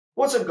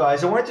What's up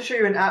guys, I wanted to show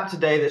you an app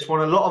today that's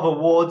won a lot of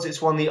awards.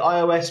 It's won the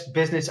iOS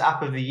Business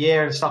App of the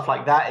Year and stuff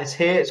like that. It's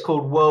here, it's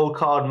called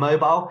WorldCard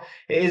Mobile.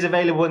 It is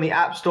available in the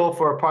App Store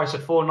for a price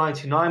of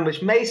 $4.99,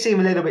 which may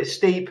seem a little bit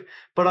steep,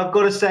 but I've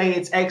got to say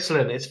it's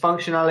excellent. Its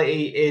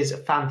functionality is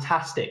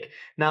fantastic.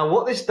 Now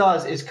what this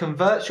does is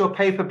converts your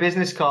paper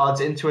business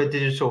cards into a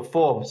digital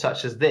form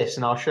such as this,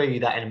 and I'll show you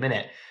that in a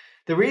minute.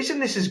 The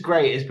reason this is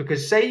great is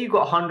because say you've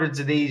got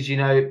hundreds of these,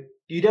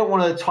 you don't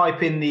want to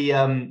type in the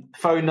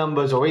phone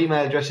numbers or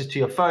email addresses to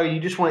your phone.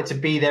 You just want it to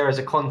be there as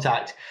a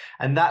contact.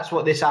 And that's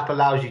what this app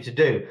allows you to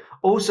do.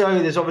 Also,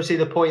 there's obviously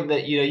the point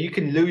that, you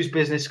can lose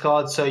business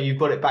cards. So you've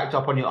got it backed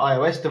up on your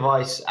iOS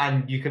device,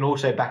 and you can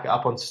also back it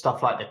up onto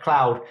stuff like the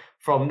cloud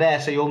from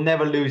there. So you'll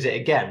never lose it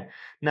again.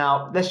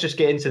 Now, let's just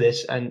get into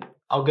this, and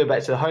I'll go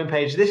back to the home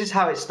page. This is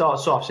how it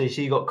starts off. So you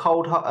see you've got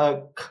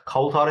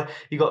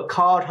you've got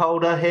card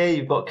holder here,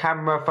 you've got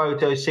camera,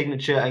 photo,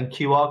 signature, and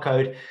QR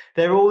code.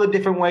 They're all the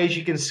different ways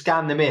you can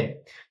scan them in.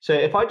 So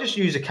if I just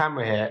use a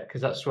camera here, because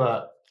that's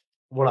what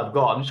I've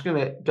got, I'm just going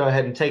to go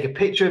ahead and take a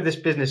picture of this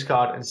business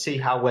card and see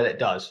how well it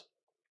does.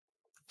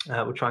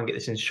 We'll try and get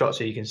this in shot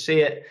so you can see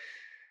it.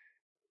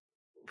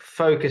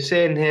 Focus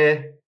in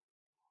here.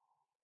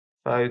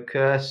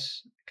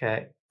 Focus.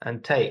 Okay.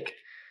 And take.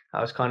 That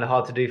was kind of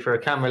hard to do for a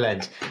camera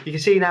lens. You can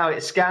see now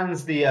it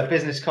scans the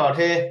business card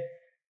here,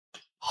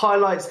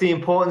 highlights the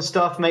important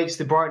stuff, makes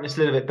the brightness a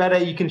little bit better.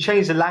 You can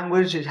change the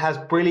language. It has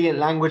brilliant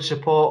language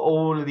support,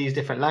 all of these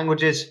different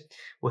languages.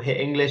 We'll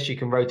hit English. You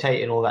can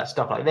rotate and all that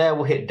stuff like there.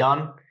 We'll hit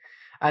done.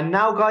 And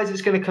now, guys,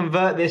 it's going to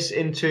convert this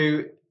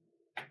into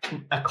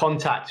a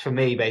contact for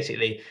me,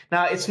 basically.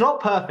 Now, it's not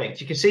perfect.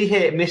 You can see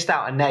here it missed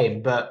out a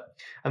name, but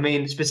I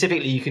mean,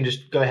 specifically, you can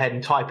just go ahead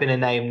and type in a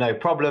name, no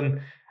problem.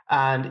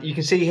 And you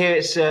can see here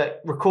it's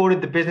recorded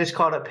the business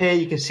card up here.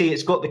 You can see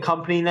it's got the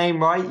company name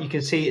right. You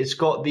can see it's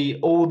got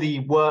all the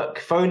work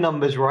phone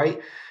numbers right.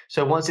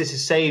 So once this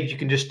is saved, you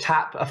can just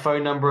tap a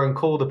phone number and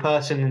call the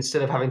person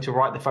instead of having to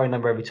write the phone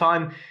number every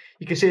time.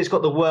 You can see it's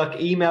got the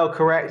work email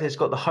correct. It's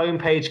got the home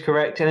page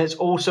correct. And it's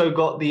also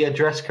got the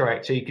address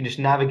correct. So you can just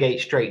navigate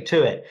straight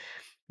to it.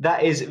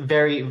 That is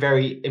very,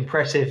 very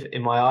impressive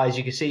in my eyes.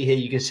 You can see here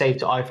you can save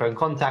to iPhone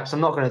contacts. I'm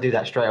not going to do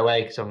that straight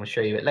away because I'm going to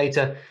show you it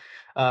later.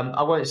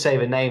 I won't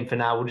save a name for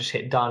now. We'll just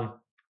hit done.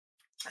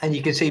 And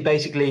you can see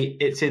basically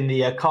it's in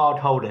the card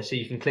holder. So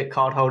you can click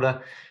card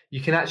holder. You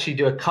can actually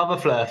do a cover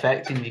flow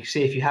effect. And you can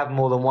see if you have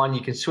more than one,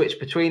 you can switch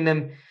between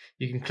them.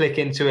 You can click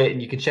into it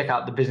and you can check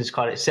out the business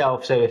card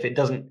itself. So if it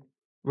doesn't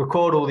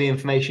record all the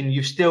information,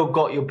 you've still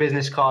got your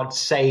business card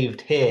saved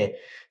here.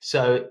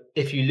 So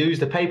if you lose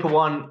the paper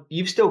one,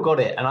 you've still got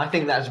it. And I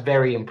think that's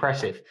very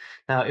impressive.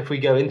 Now, if we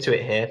go into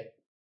it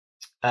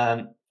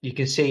here, you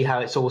can see how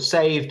it's all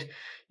saved.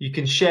 You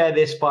can share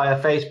this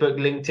via Facebook,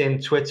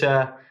 LinkedIn,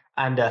 Twitter,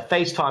 and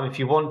FaceTime if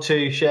you want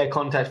to. Share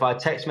contacts via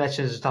text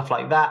messages and stuff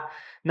like that.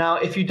 Now,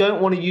 if you don't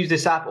want to use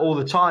this app all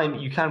the time,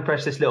 you can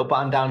press this little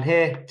button down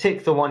here,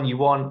 tick the one you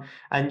want,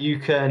 and you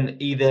can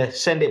either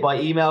send it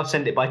by email,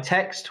 send it by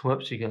text.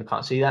 Whoops, you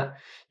can't see that.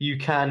 You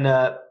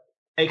can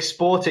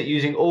export it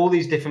using all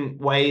these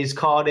different ways: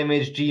 card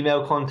image,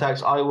 Gmail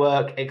contacts,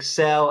 iWork,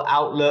 Excel,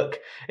 Outlook,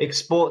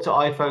 export to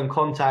iPhone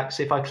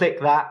contacts. If I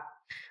click that,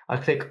 I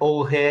click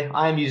all here.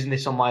 I am using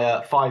this on my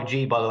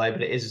 5G, by the way,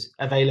 but it is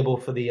available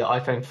for the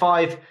iPhone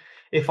 5.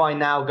 If I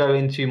now go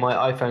into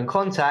my iPhone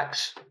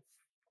contacts,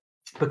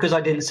 because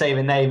I didn't save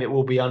a name, it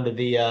will be under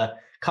the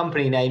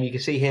company name. You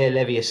can see here,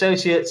 Levy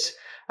Associates,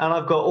 and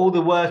I've got all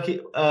the work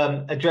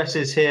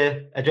addresses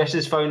here,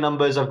 phone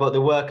numbers. I've got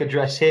the work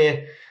address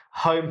here,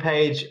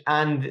 homepage,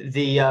 and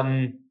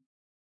the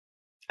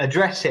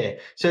address here.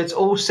 So it's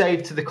all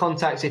saved to the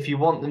contacts if you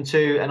want them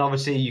to, and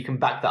obviously you can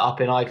back that up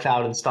in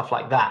iCloud and stuff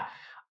like that.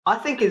 I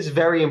think it's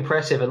very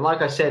impressive. And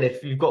like I said,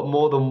 if you've got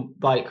more than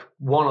like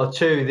one or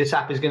two, this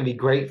app is going to be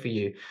great for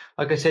you.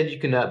 Like I said, you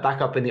can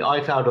back up in the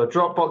iCloud or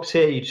Dropbox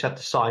here. You just have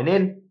to sign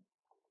in.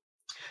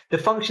 The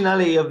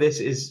functionality of this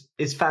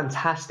is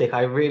fantastic.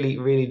 I really,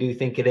 really do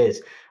think it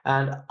is.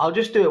 And I'll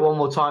just do it one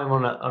more time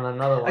on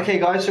another one. Okay,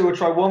 guys, so we'll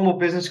try one more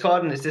business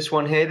card, and it's this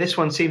one here. This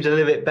one seems a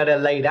little bit better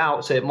laid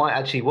out, so it might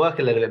actually work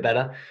a little bit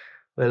better.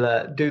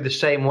 We'll do the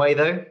same way,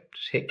 though.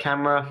 Just hit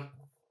camera,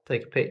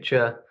 take a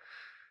picture,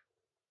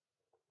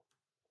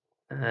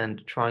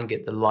 and try and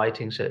get the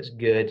lighting so it's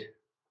good.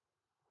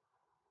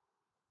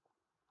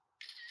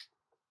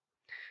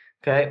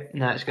 Okay,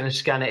 now it's going to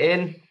scan it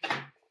in. You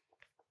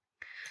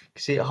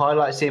can see it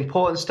highlights the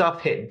important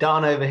stuff. Hit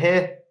done over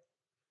here.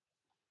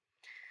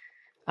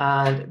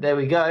 And there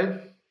we go.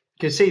 You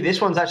can see this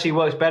one's actually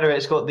works better.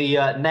 It's got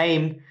the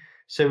name.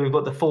 So we've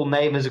got the full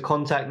name as a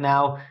contact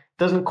now.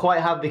 Doesn't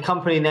quite have the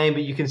company name,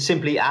 but you can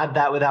simply add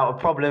that without a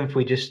problem. If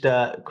we just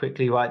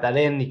quickly write that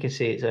in, you can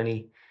see it's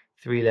only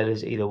 3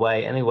 letters either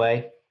way.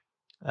 Anyway,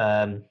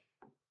 how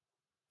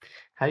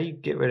do you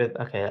get rid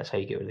of? Okay, that's how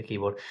you get rid of the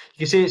keyboard. You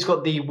can see it's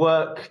got the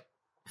work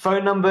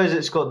phone numbers,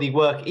 it's got the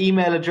work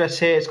email address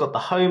here, it's got the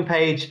home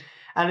page,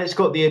 and it's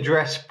got the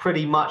address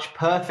pretty much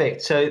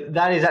perfect. So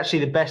that is actually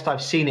the best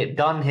I've seen it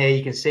done here.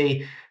 You can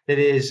see that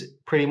is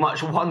pretty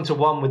much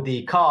one-to-one with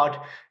the card.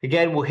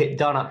 Again, we'll hit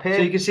done up here.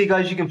 So you can see,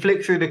 guys, you can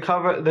flick through the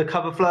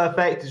cover flow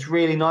effect. It's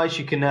really nice.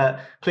 You can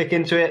click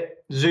into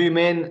it, zoom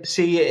in,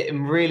 see it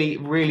in really,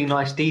 really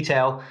nice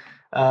detail.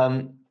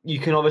 You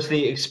can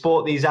obviously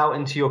export these out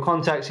into your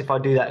contacts. If I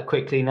do that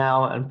quickly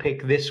now and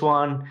pick this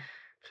one,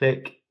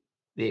 click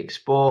the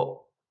export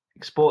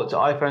to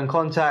iPhone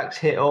contacts,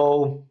 hit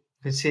all.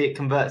 You can see it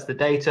converts the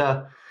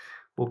data.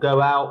 We'll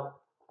go out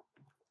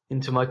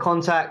into my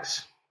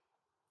contacts.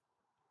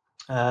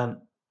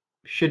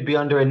 Should be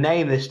under a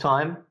name this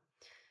time.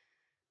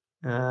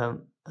 Oh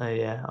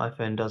yeah,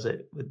 iPhone does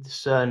it with the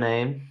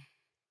surname.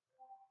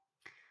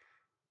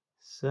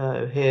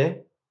 So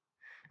here,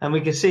 and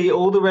we can see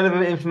all the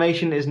relevant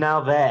information is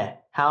now there.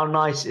 How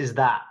nice is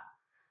that?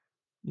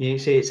 You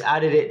see it's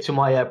added it to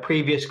my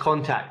previous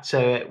contact, so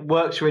it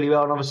works really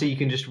well. And obviously you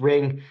can just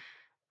ring.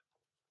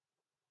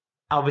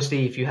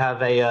 Obviously, if you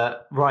have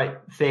a right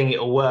thing,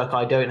 it'll work.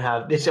 I don't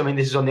have this. I mean,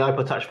 this is on the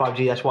iPod Touch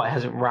 5G. That's why it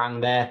hasn't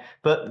rang there.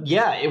 But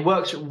yeah, it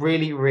works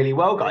really, really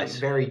well, guys. It's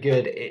very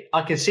good.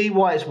 I can see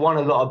why it's won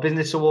a lot of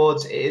business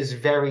awards. It is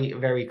very,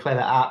 very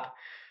clever app.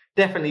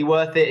 Definitely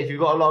worth it if you've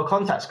got a lot of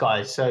contacts,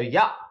 guys. So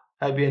yeah,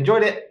 hope you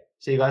enjoyed it.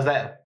 See you guys later.